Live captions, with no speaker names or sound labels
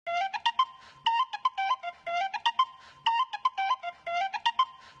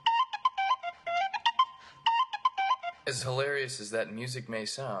As hilarious as that music may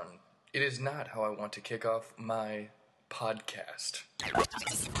sound, it is not how I want to kick off my podcast.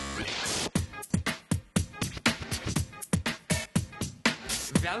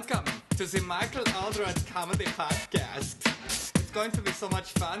 Welcome to the Michael Aldred Comedy Podcast. It's going to be so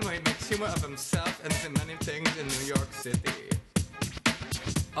much fun where he makes humor of himself and the many things in New York City.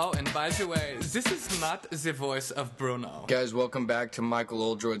 Oh, and by the way, this is not the voice of Bruno. Guys, welcome back to Michael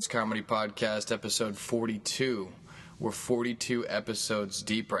Aldred's Comedy Podcast, episode 42. We're 42 episodes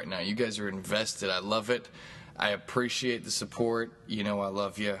deep right now. You guys are invested. I love it. I appreciate the support. You know I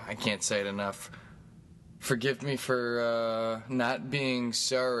love you. I can't say it enough. Forgive me for not being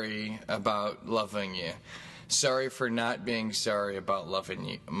sorry about loving you. Sorry for not being sorry about loving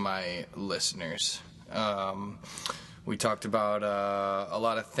you, my listeners. We talked about a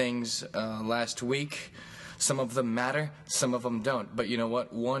lot of things last week. Some of them matter, some of them don't. But you know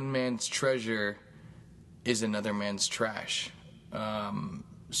what? One man's treasure is another man's trash.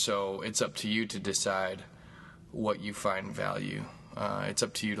 So it's up to you to decide what you find value. It's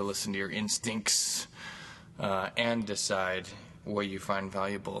up to you to listen to your instincts and decide what you find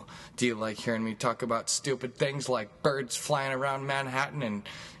valuable. Do you like hearing me talk about stupid things like birds flying around Manhattan and,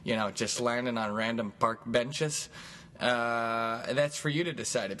 just landing on random park benches? That's for you to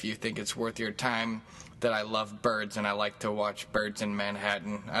decide if you think it's worth your time. That I love birds and I like to watch birds in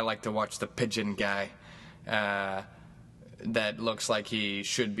Manhattan. I like to watch the pigeon guy that looks like he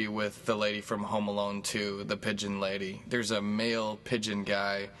should be with the lady from Home Alone 2, the pigeon lady. There's a male pigeon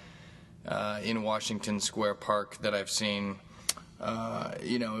guy in Washington Square Park that I've seen. I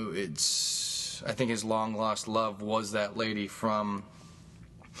think his long lost love was that lady from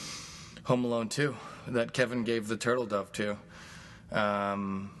Home Alone 2 that Kevin gave the turtle dove to.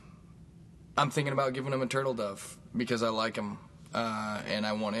 I'm thinking about giving him a turtle dove because I like him, and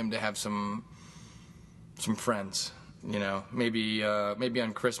I want him to have some friends. Maybe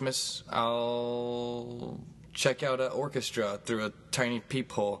on Christmas I'll check out an orchestra through a tiny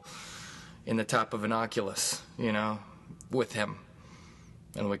peephole in the top of an Oculus, with him.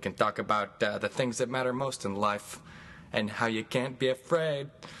 And we can talk about the things that matter most in life and how you can't be afraid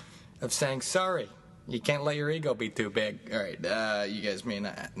of saying sorry. You can't let your ego be too big. All right, you guys may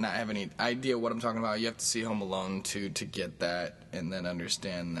not have any idea what I'm talking about. You have to see Home Alone 2 to get that and then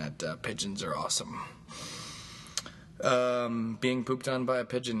understand that pigeons are awesome. Being pooped on by a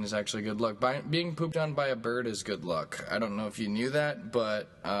pigeon is actually good luck. Being pooped on by a bird is good luck. I don't know if you knew that, but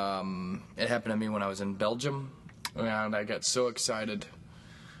it happened to me when I was in Belgium, and I got so excited.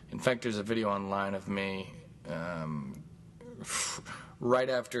 In fact, there's a video online of me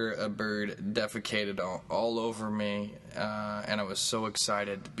right after a bird defecated all over me, and I was so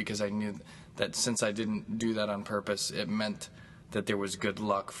excited because I knew that since I didn't do that on purpose, it meant that there was good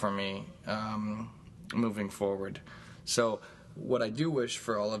luck for me moving forward. So what I do wish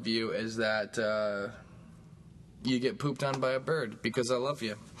for all of you is that you get pooped on by a bird because I love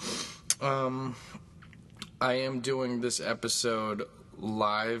you. I am doing this episode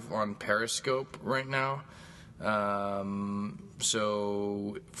live on Periscope right now.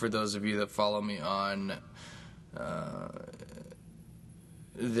 So for those of you that follow me on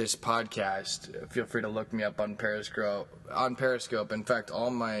this podcast, feel free to look me up on Periscope. In fact, all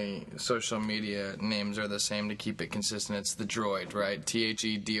my social media names are the same to keep it consistent. It's the Droid, right?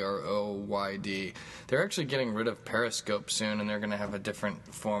 THEDROYD. They're actually getting rid of Periscope soon, and they're going to have a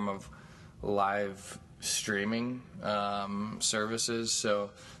different form of live streaming services.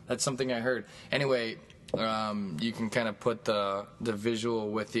 So that's something I heard. Anyway, you can kind of put the visual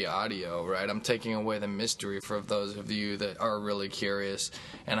with the audio, right? I'm taking away the mystery for those of you that are really curious,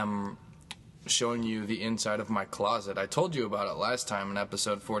 and I'm showing you the inside of my closet. I told you about it last time in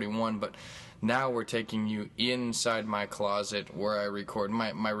episode 41, but now we're taking you inside my closet where I record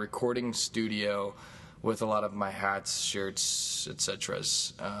my recording studio with a lot of my hats, shirts, etc.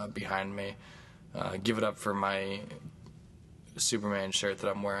 Behind me. Give it up for my Superman shirt that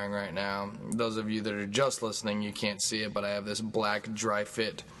I'm wearing right now. Those of you that are just listening, you can't see it, but I have this black dry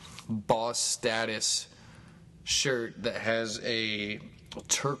fit boss status shirt that has a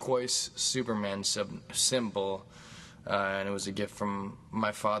turquoise Superman symbol, and it was a gift from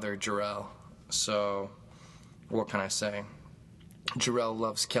my father, Jarrell. So what can I say? Jarrell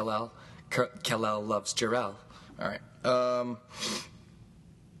loves Kal-El. Kal-El loves Jarrell. Alright.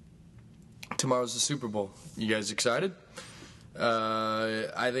 Tomorrow's the Super Bowl. You guys excited?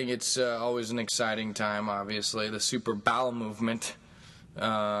 I think it's always an exciting time, obviously. The Super Bowl movement.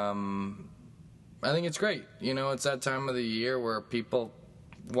 I think it's great. It's that time of the year where people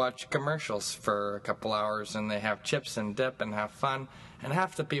watch commercials for a couple hours, and they have chips and dip and have fun. And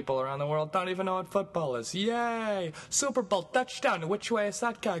half the people around the world don't even know what football is. Yay! Super Bowl touchdown. Which way is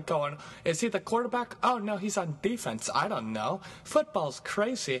that guy going? Is he the quarterback? Oh, no, he's on defense. I don't know. Football's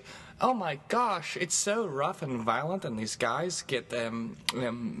crazy. Oh, my gosh. It's so rough and violent, and these guys get,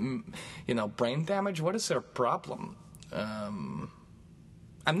 brain damage. What is their problem? I'm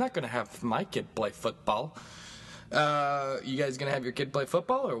not going to have my kid play football. You guys going to have your kid play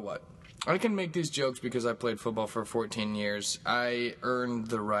football or what? I can make these jokes because I played football for 14 years. I earned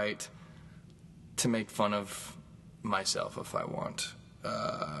the right to make fun of myself if I want.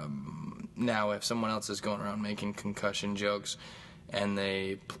 Now, if someone else is going around making concussion jokes and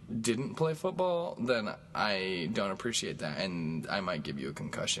they didn't play football, then I don't appreciate that, and I might give you a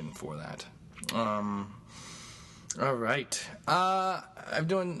concussion for that. All right. I've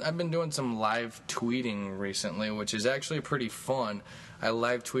been doing some live tweeting recently, which is actually pretty fun. I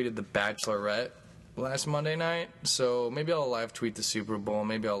live tweeted The Bachelorette last Monday night, so maybe I'll live tweet the Super Bowl.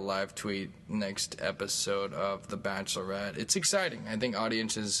 Maybe I'll live tweet next episode of The Bachelorette. It's exciting. I think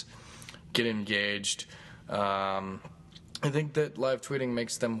audiences get engaged. I think that live tweeting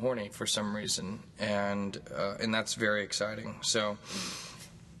makes them horny for some reason, and that's very exciting. So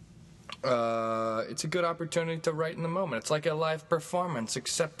it's a good opportunity to write in the moment. It's like a live performance,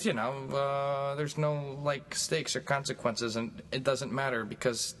 except, there's no, stakes or consequences, and it doesn't matter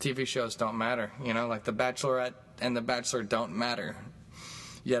because TV shows don't matter, like The Bachelorette and The Bachelor don't matter.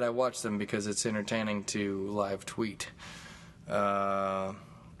 Yet I watch them because it's entertaining to live tweet.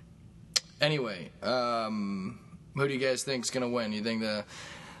 Anyway, who do you guys think is going to win? You think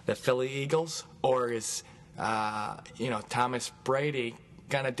the Philly Eagles, or is, Thomas Brady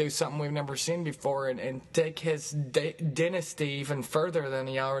going to do something we've never seen before and take his dynasty even further than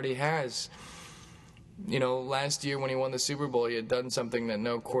he already has? Last year when he won the Super Bowl, he had done something that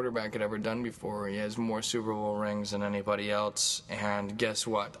no quarterback had ever done before. He has more Super Bowl rings than anybody else, and guess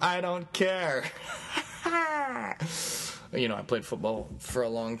what? I don't care. I played football for a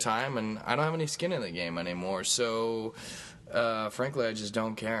long time, and I don't have any skin in the game anymore, so frankly, I just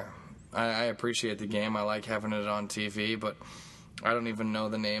don't care. I appreciate the game. I like having it on TV, but I don't even know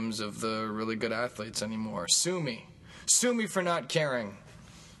the names of the really good athletes anymore. Sue me. Sue me for not caring.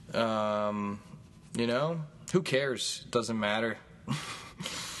 Who cares? Doesn't matter.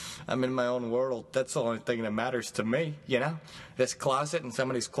 I'm in my own world. That's the only thing that matters to me, This closet and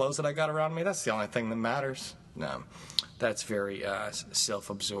somebody's clothes that I got around me, that's the only thing that matters. No, that's very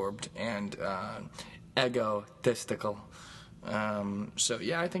self-absorbed and egotistical.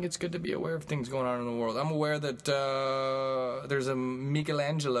 I think it's good to be aware of things going on in the world. I'm aware that there's a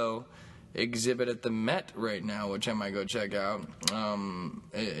Michelangelo exhibit at the Met right now, which I might go check out.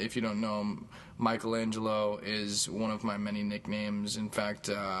 If you don't know him, Michelangelo is one of my many nicknames. In fact,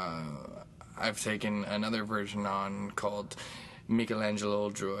 I've taken another version on called Michelangelo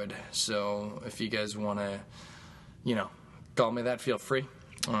Droid. So if you guys want to, call me that, feel free.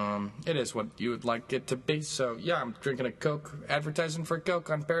 It is what you would like it to be. So, yeah, I'm drinking a Coke, advertising for Coke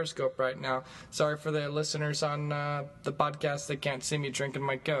on Periscope right now. Sorry for the listeners on the podcast that can't see me drinking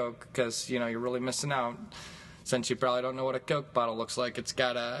my Coke, because, you're really missing out, since you probably don't know what a Coke bottle looks like. It's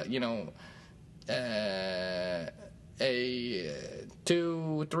got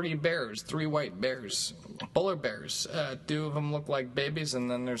three white bears, polar bears. Two of them look like babies,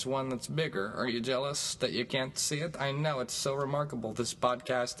 and then there's one that's bigger. Are you jealous that you can't see it? I know, it's so remarkable. This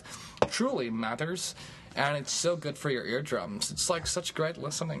podcast truly matters, and it's so good for your eardrums. It's like such great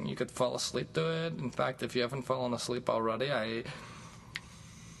listening. You could fall asleep to it. In fact, if you haven't fallen asleep already, I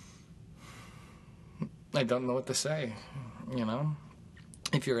don't know what to say,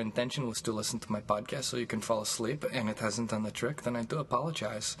 If your intention was to listen to my podcast so you can fall asleep and it hasn't done the trick, then I do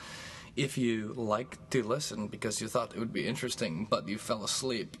apologize. If you like to listen because you thought it would be interesting but you fell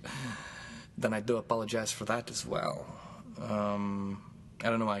asleep, then I do apologize for that as well. I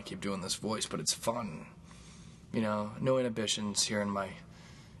don't know why I keep doing this voice, but it's fun. No inhibitions here in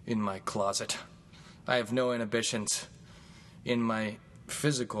my closet. I have no inhibitions in my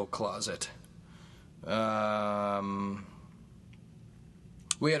physical closet.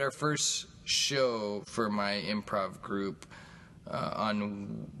 We had our first show for my improv group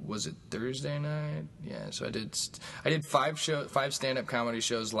on, was it Thursday night? Yeah, so I did 5 stand-up comedy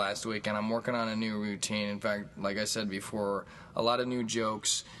shows last week, and I'm working on a new routine. In fact, like I said before, a lot of new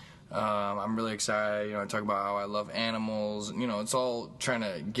jokes. I'm really excited. I talk about how I love animals. It's all trying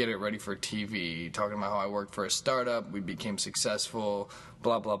to get it ready for TV. Talking about how I worked for a startup, we became successful,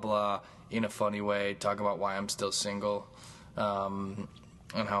 blah, blah, blah, in a funny way. Talk about why I'm still single.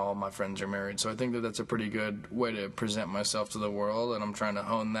 and how all my friends are married. So I think that that's a pretty good way to present myself to the world, and I'm trying to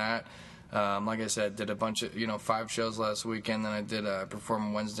hone that. Like I said, did a bunch of, 5 shows last weekend, then I did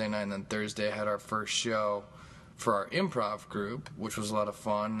perform Wednesday night, and then Thursday I had our first show for our improv group, which was a lot of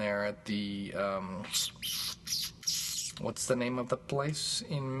fun there at the, what's the name of the place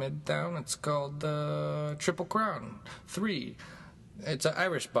in Midtown? It's called Triple Crown 3. It's an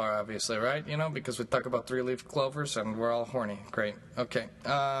Irish bar, obviously, right? Because we talk about 3-leaf clovers and we're all horny. Great. Okay.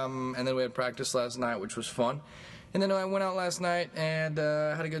 And then we had practice last night, which was fun. And then I went out last night and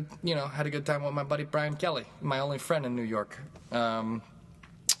had a good time with my buddy Brian Kelly, my only friend in New York.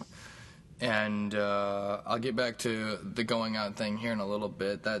 And I'll get back to the going out thing here in a little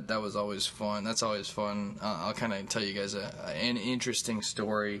bit. That was always fun. That's always fun. I'll kind of tell you guys an interesting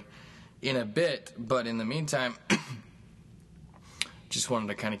story in a bit. But in the meantime, just wanted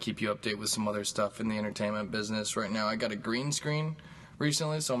to kind of keep you updated with some other stuff in the entertainment business right now. I got a green screen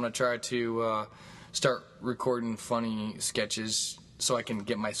recently, so I'm going to try to start recording funny sketches so I can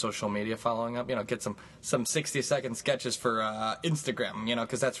get my social media following up, get some 60-second sketches for Instagram,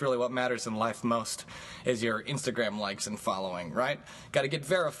 because that's really what matters in life most is your Instagram likes and following, right? Got to get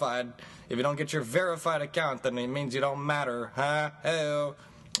verified. If you don't get your verified account, then it means you don't matter, huh? Hey-o.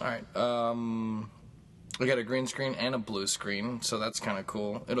 All right, we got a green screen and a blue screen, so that's kind of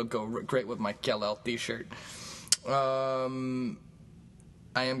cool. It'll go great with my Kel-El t-shirt.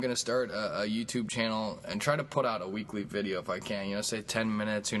 I am going to start a YouTube channel and try to put out a weekly video if I can. Say 10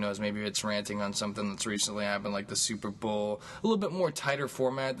 minutes. Who knows? Maybe it's ranting on something that's recently happened, like the Super Bowl. A little bit more tighter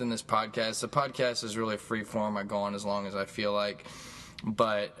format than this podcast. The podcast is really free form. I go on as long as I feel like.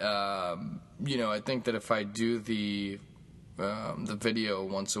 But, I think that if I do the video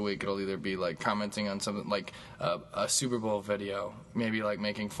once a week, it'll either be like commenting on something like a Super Bowl video, maybe like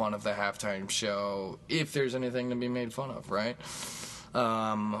making fun of the halftime show, if there's anything to be made fun of, right?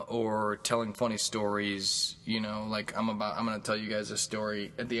 Or telling funny stories, like I'm going to tell you guys a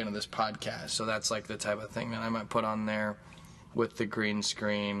story at the end of this podcast. So that's like the type of thing that I might put on there with the green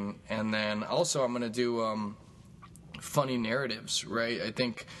screen. And then also I'm going to do funny narratives, right? I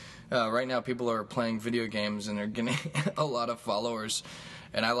think right now people are playing video games and they're getting a lot of followers,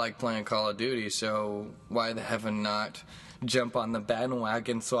 and I like playing Call of Duty, so why the heaven not jump on the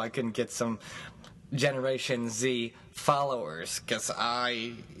bandwagon so I can get some Generation Z followers, because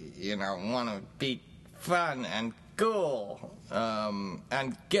I, want to be fun and cool,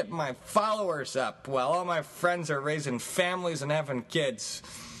 and get my followers up while all my friends are raising families and having kids.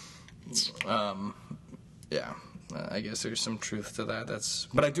 Yeah. I guess there's some truth to that.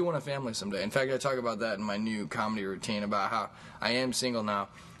 But I do want a family someday. In fact, I talk about that in my new comedy routine about how I am single now,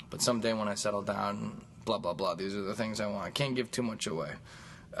 but someday when I settle down, blah, blah, blah, these are the things I want. I can't give too much away.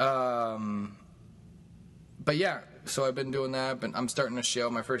 But yeah, so I've been doing that. But I'm starting a show.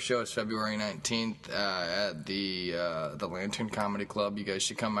 My first show is February 19th at the Lantern Comedy Club. You guys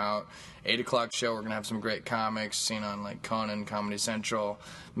should come out. 8 o'clock show. We're going to have some great comics seen on like Conan, Comedy Central.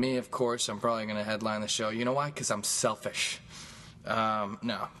 Me, of course, I'm probably going to headline the show. You know why? Because I'm selfish.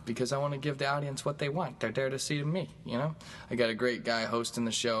 No, because I want to give the audience what they want. They're there to see me, I got a great guy hosting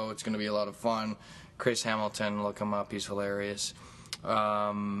the show. It's going to be a lot of fun. Chris Hamilton, look him up. He's hilarious.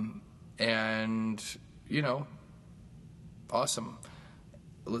 And, awesome.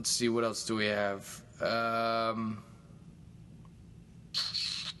 Let's see, what else do we have?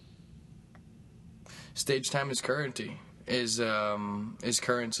 Stage time is currency. Is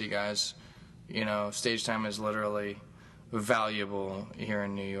currency, guys. Stage time is literally valuable here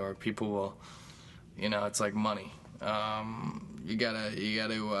in New York. People will, it's like money. You gotta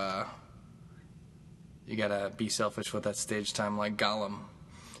be selfish with that stage time, like Gollum.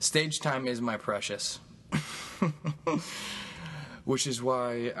 Stage time is my precious. Which is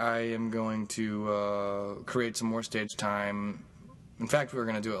why I am going to create some more stage time. In fact, we were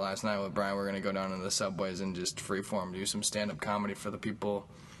going to do it last night with Brian. We're going to go down to the subways and just freeform, do some stand-up comedy for the people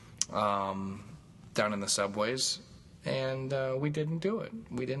down in the subways. And we didn't do it.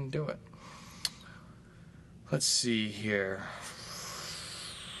 Let's see here.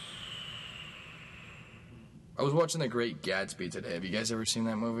 I was watching The Great Gatsby today. Have you guys ever seen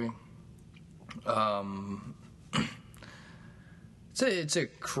that movie? It's a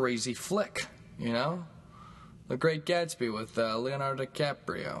crazy flick, The Great Gatsby with Leonardo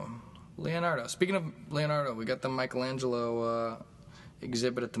DiCaprio. Speaking of Leonardo, we got the Michelangelo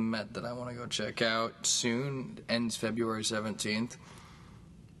exhibit at the Met that I want to go check out soon. Ends February 17th.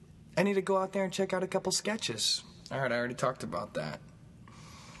 I need to go out there and check out a couple sketches. All right, I already talked about that.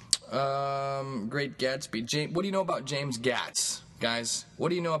 Great Gatsby. What do you know about James Gatz, guys? What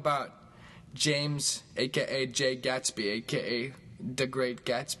do you know about James, a.k.a. Jay Gatsby, a.k.a. The Great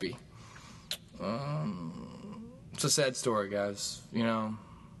Gatsby. It's a sad story, guys. You know.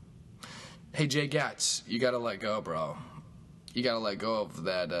 Hey, Jay Gatz, you gotta let go, bro. You gotta let go of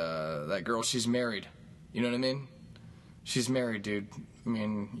that girl. She's married. You know what I mean? She's married, dude. I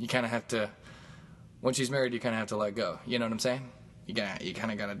mean, you kind of have to. When she's married, you kind of have to let go. You know what I'm saying? You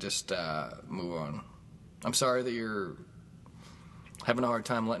kind of gotta just move on. I'm sorry that you're having a hard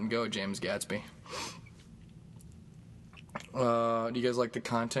time letting go, James Gatsby. Do you guys like the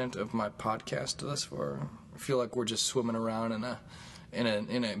content of my podcast thus far? I feel like we're just swimming around in a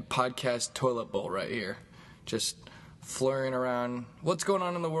podcast toilet bowl right here, just flurrying around. What's going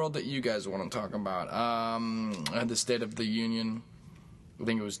on in the world that you guys want to talk about? I had the State of the Union. I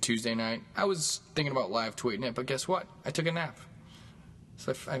think it was Tuesday night. I was thinking about live tweeting it, but guess what? I took a nap,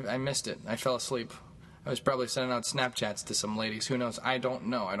 so I missed it. I fell asleep. I was probably sending out Snapchats to some ladies. Who knows? I don't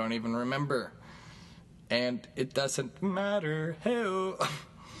know. I don't even remember. And it doesn't matter. Hell.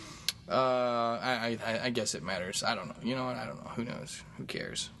 I guess it matters. I don't know. You know what? I don't know. Who knows? Who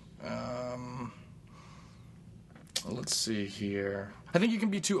cares? Let's see here. I think you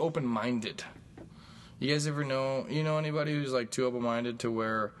can be too open-minded. You guys ever know anybody who's like too open-minded to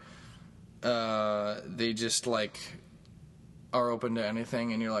where they just like are open to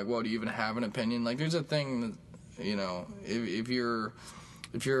anything, and you're like, whoa, do you even have an opinion? Like, there's a thing that, you know, if you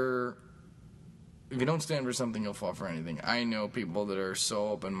don't stand for something, you'll fall for anything. I know people that are so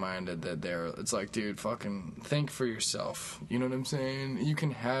open-minded that it's like, dude, fucking think for yourself. You know what I'm saying? You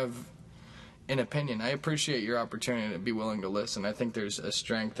can have an opinion. I appreciate your opportunity to be willing to listen. I think there's a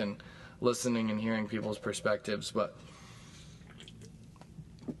strength in listening and hearing people's perspectives, but,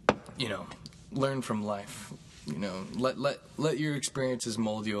 you know, learn from life. You know, let your experiences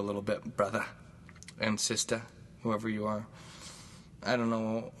mold you a little bit, brother and sister, whoever you are. I don't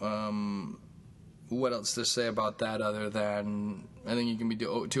know what else to say about that other than I think you can be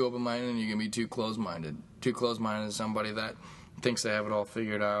too open-minded and you can be too closed-minded. Too closed-minded is somebody that thinks they have it all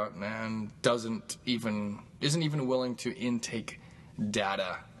figured out and isn't even willing to intake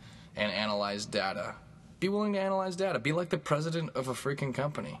data and analyze data. Be willing to analyze data. Be like the president of a freaking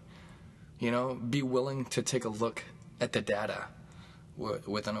company. You know, be willing to take a look at the data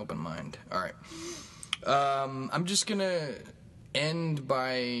with an open mind. All right. I'm just going to end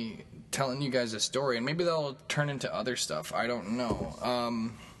by telling you guys a story, and maybe that'll turn into other stuff. I don't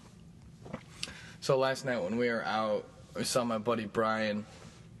know. So last night when we were out, I saw my buddy Brian.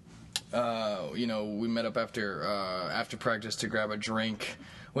 You know, we met up after practice to grab a drink.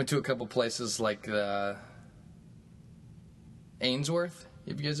 Went to a couple places like the Ainsworth.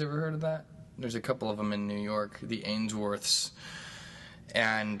 Have you guys ever heard of that? There's a couple of them in New York, the Ainsworths.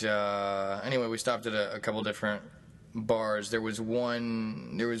 And anyway, we stopped at a couple different bars. There was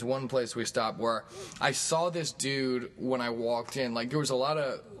one place we stopped where I saw this dude when I walked in. Like, there was a lot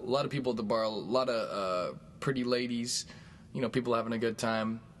of people at the bar, a lot of pretty ladies, you know, people having a good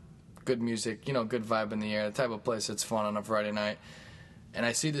time, good music, you know, good vibe in the air, the type of place that's fun on a Friday night. And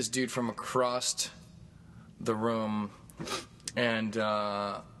I see this dude from across the room, and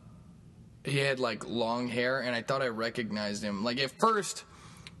he had like long hair, and I thought I recognized him. Like, at first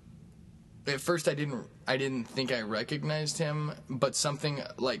I didn't think I recognized him, but something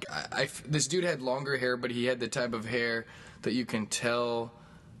like this dude had longer hair, but he had the type of hair that you can tell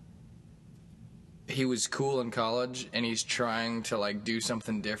he was cool in college and he's trying to like do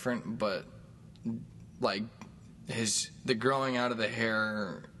something different, but like the growing out of the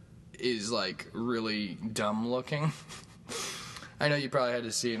hair is like really dumb looking. I know you probably had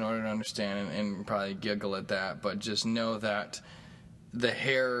to see it in order to understand and probably giggle at that, but just know that the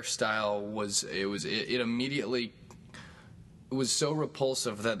hairstyle was immediately so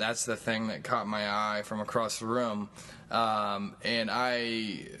repulsive that's the thing that caught my eye from across the room. And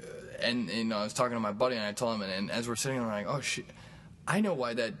you know, I was talking to my buddy and I told him, and as we're sitting there, I'm like, oh shit, I know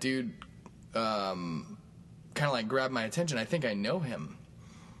why that dude kind of like grabbed my attention. I think I know him,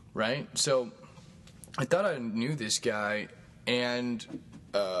 right? So I thought I knew this guy, and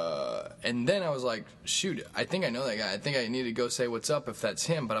then I was like, shoot, I think I know that guy. I think I need to go say what's up if that's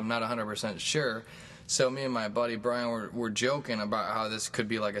him, but I'm not 100% sure. So me and my buddy Brian were joking about how this could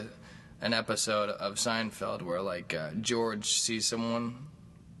be like an episode of Seinfeld where like George sees someone,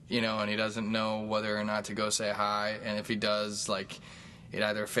 you know, and he doesn't know whether or not to go say hi, and if he does, like, it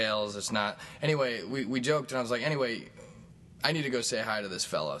either fails, it's not. Anyway, we joked, and I was like, anyway, I need to go say hi to this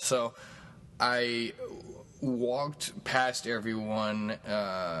fella. So I walked past everyone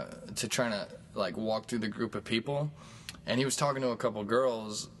to try to like walk through the group of people, and he was talking to a couple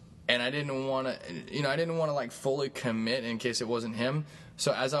girls, and I didn't want to like fully commit in case it wasn't him.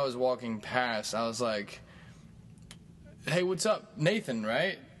 So as I was walking past, I was like, hey, what's up? Nathan,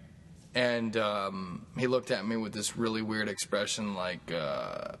 right? And he looked at me with this really weird expression like,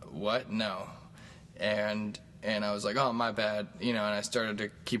 what? No. And I was like, oh, my bad, and I started to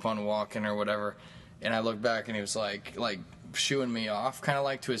keep on walking or whatever. And I looked back, and he was like shooing me off, kind of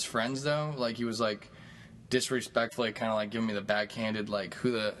like to his friends, though. Like, he was like disrespectfully kind of like giving me the backhanded, like,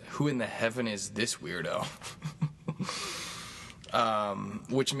 who in the heaven is this weirdo?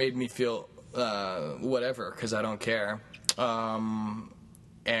 Which made me feel whatever, because I don't care.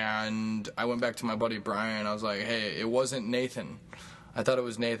 And I went back to my buddy Brian. I was like, hey, it wasn't Nathan. I thought it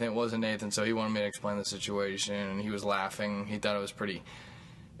was Nathan. It wasn't Nathan. So he wanted me to explain the situation, and he was laughing. He thought it was pretty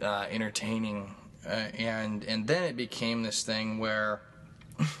entertaining. And then it became this thing where,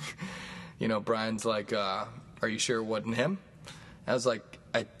 Brian's like, are you sure it wasn't him? I was like,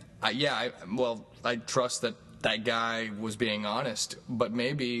 I trust that guy was being honest, but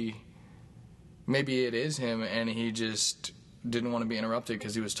maybe it is him, and he just didn't want to be interrupted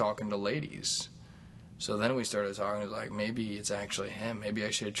because he was talking to ladies. So then we started talking. He was like, maybe it's actually him. Maybe I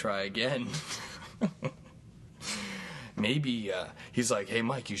should try again. Maybe he's like, hey,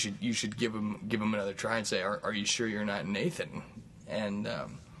 Mike, you should give him another try and say, are you sure you're not Nathan? And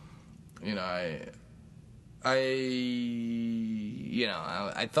I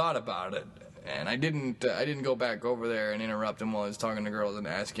thought about it, and I didn't go back over there and interrupt him while I was talking to girls and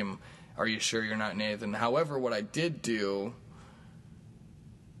ask him, are you sure you're not Nathan? However, what I did do,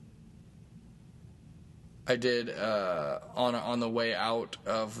 on the way out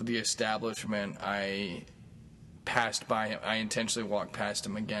of the establishment, I passed by him. I intentionally walked past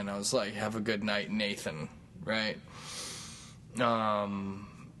him again. I was like, have a good night, Nathan, right?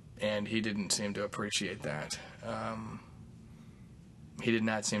 And he didn't seem to appreciate that. He did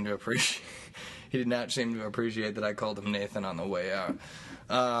not seem to appreciate that I called him Nathan on the way out.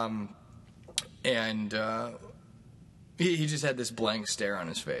 He just had this blank stare on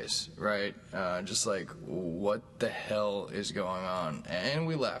his face, right? Just like, what the hell is going on? And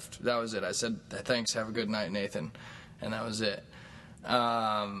we left. That was it. I said, thanks, have a good night, Nathan. And that was it.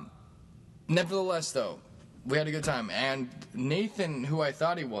 Nevertheless, though, we had a good time. And Nathan, who I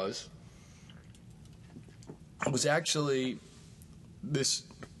thought he was actually this...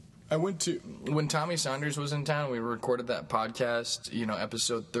 I went to... When Tommy Saunders was in town, we recorded that podcast,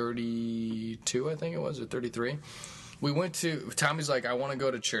 episode 32, I think it was, or 33. We went to... Tommy's like, I want to go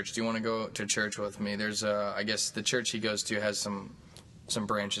to church. Do you want to go to church with me? There's I guess the church he goes to has some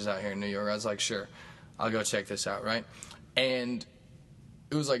branches out here in New York. I was like, sure, I'll go check this out, right? And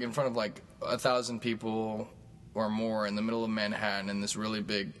it was like in front of like 1,000 people or more in the middle of Manhattan in this really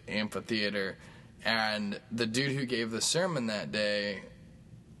big amphitheater. And the dude who gave the sermon that day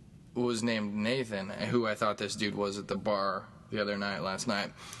was named Nathan, who I thought this dude was at the bar last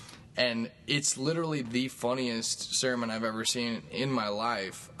night. And it's literally the funniest sermon I've ever seen in my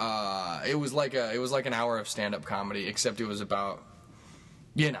life. It was like an hour of stand-up comedy, except it was about,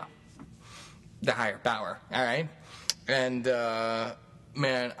 the higher power, all right? And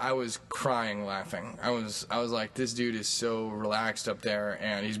man, I was crying laughing. I was like, this dude is so relaxed up there,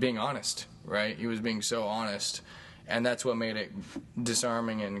 and he's being honest, right? He was being so honest, and that's what made it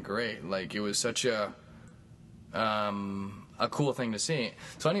disarming and great. Like, it was such a cool thing to see.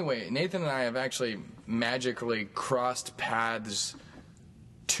 So anyway, Nathan and I have actually magically crossed paths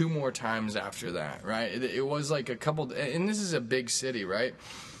 2 more times after that, right? It was like a couple, and this is a big city, right?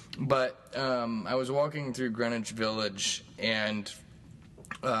 But I was walking through Greenwich Village, and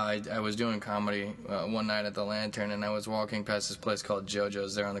I was doing comedy one night at the Lantern, and I was walking past this place called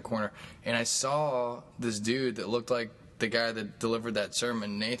JoJo's there on the corner, and I saw this dude that looked like the guy that delivered that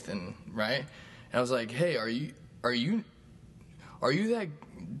sermon, Nathan, right? And I was like, hey, are you that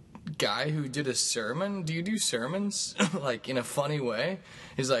guy who did a sermon? Do you do sermons like in a funny way?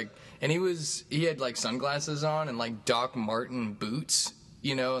 He's like, and he had like sunglasses on and like Doc Marten boots,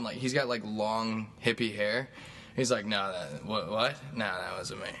 and like he's got like long hippie hair. He's like, no, what? No, that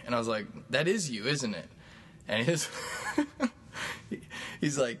wasn't me. And I was like, that is you, isn't it? And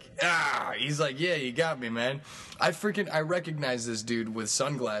he's like, yeah, you got me, man. I recognized this dude with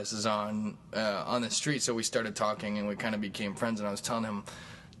sunglasses on the street, so we started talking, and we kind of became friends, and I was telling him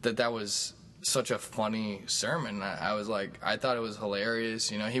that was such a funny sermon. I was like, I thought it was hilarious.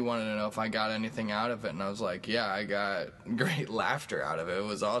 He wanted to know if I got anything out of it, and I was like, yeah, I got great laughter out of it. It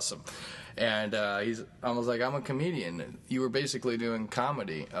was awesome. And I was like, I'm a comedian. You were basically doing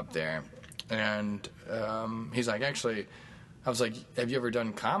comedy up there. And he's like, actually, I was like, have you ever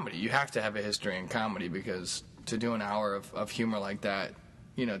done comedy? You have to have a history in comedy, because to do an hour of humor like that,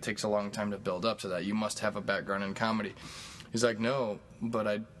 it takes a long time to build up to that. You must have a background in comedy. He's like, no, but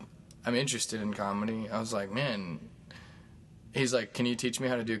I'm interested in comedy. I was like, man, he's like, can you teach me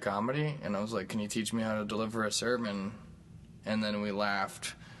how to do comedy? And I was like, can you teach me how to deliver a sermon? And then we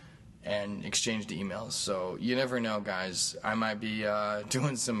laughed and exchanged emails. So you never know, guys. I might be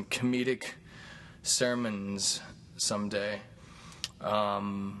doing some comedic sermons someday.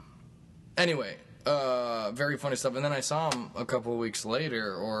 Anyway, very funny stuff. And then I saw him a couple of weeks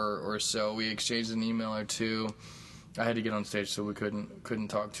later or so. We exchanged an email or two. I had to get on stage, so we couldn't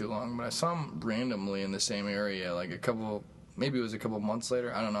talk too long. But I saw him randomly in the same area, like maybe it was a couple of months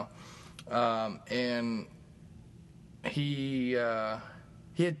later. I don't know. And he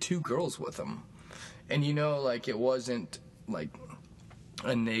had 2 girls with him, and like it wasn't like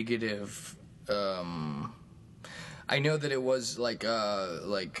a negative. I know that it was like I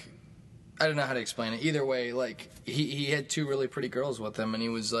don't know how to explain it. Either way, like he had 2 really pretty girls with him, and he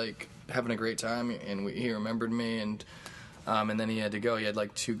was like having a great time, and he remembered me, and then he had to go. He had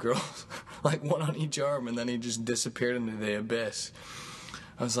like 2 girls, like one on each arm, and then he just disappeared into the abyss.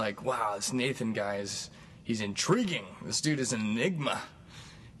 I was like, wow, this Nathan guy he's intriguing. This dude is an enigma.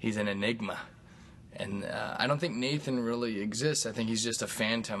 He's an enigma. And I don't think Nathan really exists. I think he's just a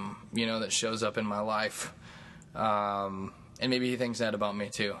phantom, that shows up in my life. And maybe he thinks that about me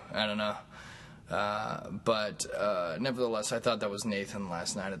too. I don't know. But nevertheless, I thought that was Nathan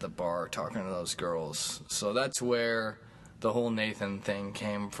last night at the bar talking to those girls. So that's where the whole Nathan thing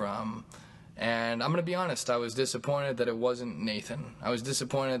came from. And I'm going to be honest, I was disappointed that it wasn't Nathan. I was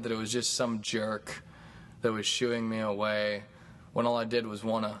disappointed that it was just some jerk that was shooing me away when all I did was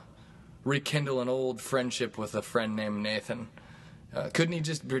want to rekindle an old friendship with a friend named Nathan. Couldn't he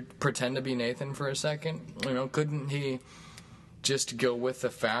just pretend to be Nathan for a second? Couldn't he just go with the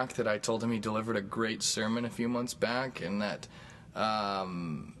fact that I told him he delivered a great sermon a few months back, and that, that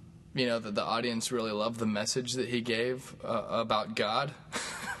the audience really loved the message that he gave about God?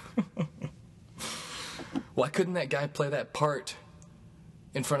 Why couldn't that guy play that part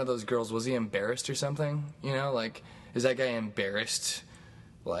in front of those girls? Was he embarrassed or something? Is that guy embarrassed?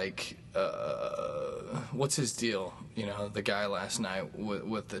 What's his deal? The guy last night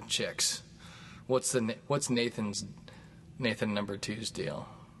with the chicks. What's Nathan number 2's deal?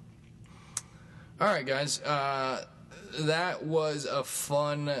 All right, guys. That was a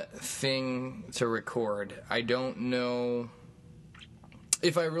fun thing to record. I don't know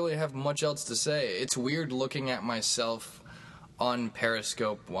if I really have much else to say. It's weird looking at myself on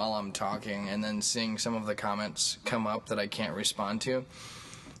Periscope while I'm talking and then seeing some of the comments come up that I can't respond to.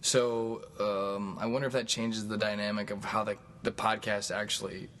 So I wonder if that changes the dynamic of how the podcast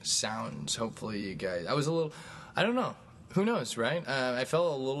actually sounds. Hopefully you guys... I don't know. Who knows, right? I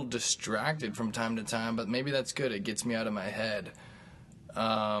felt a little distracted from time to time, but maybe that's good. It gets me out of my head.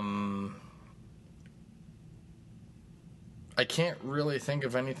 I can't really think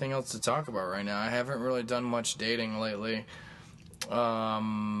of anything else to talk about right now. I haven't really done much dating lately.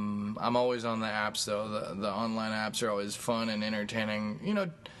 I'm always on the apps, though. The online apps are always fun and entertaining.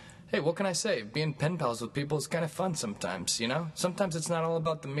 Hey, what can I say? Being pen pals with people is kind of fun sometimes, Sometimes it's not all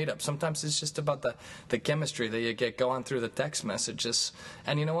about the meetup. Sometimes it's just about the chemistry that you get going through the text messages.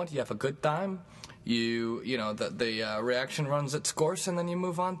 And you know what? You have a good time. The reaction runs its course, and then you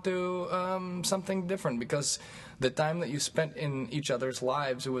move on to something different, because the time that you spent in each other's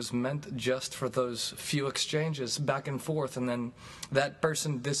lives, it was meant just for those few exchanges back and forth, and then that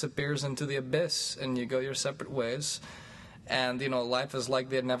person disappears into the abyss, and you go your separate ways. And, life is like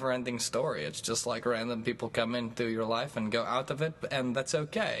the never-ending story. It's just like random people come into your life and go out of it, and that's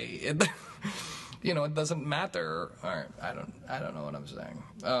okay. It doesn't matter. All right, I don't know what I'm saying.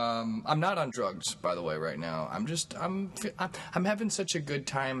 I'm not on drugs, by the way, right now. I'm having such a good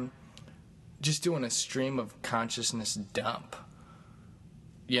time just doing a stream of consciousness dump.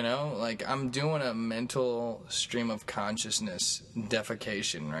 I'm doing a mental stream of consciousness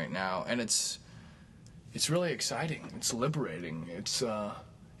defecation right now, and it's really exciting. It's liberating. It's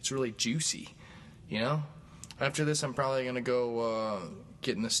really juicy, After this, I'm probably going to go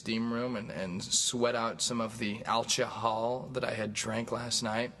get in the steam room and sweat out some of the alcohol that I had drank last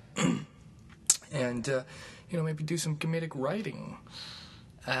night. And, maybe do some comedic writing.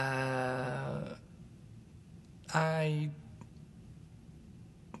 I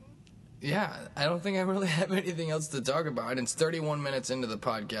don't think I really have anything else to talk about. It's 31 minutes into the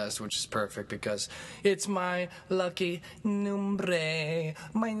podcast, which is perfect because it's my lucky numbre,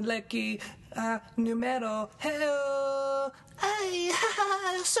 my lucky numero. Hello. Hey,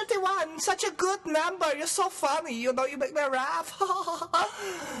 31, such a good number. You're so funny. You make me laugh.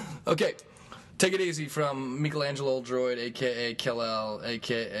 Okay. Take it easy from Michelangelo Droid, a.k.a. Kal-El,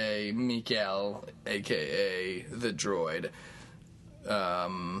 a.k.a. Mikael, a.k.a. The Droid.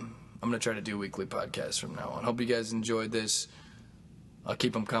 I'm going to try to do weekly podcasts from now on. Hope you guys enjoyed this. I'll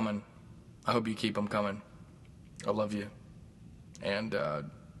keep them coming. I hope you keep them coming. I love you. And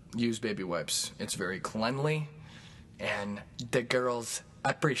use baby wipes. It's very cleanly. And the girls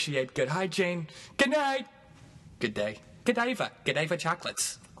appreciate good hygiene. Good night. Good day. Godiva. Godiva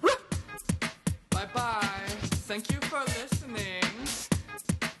chocolates. Bye-bye. Thank you for listening.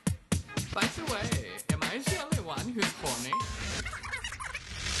 By the way, am I the only one who's horny?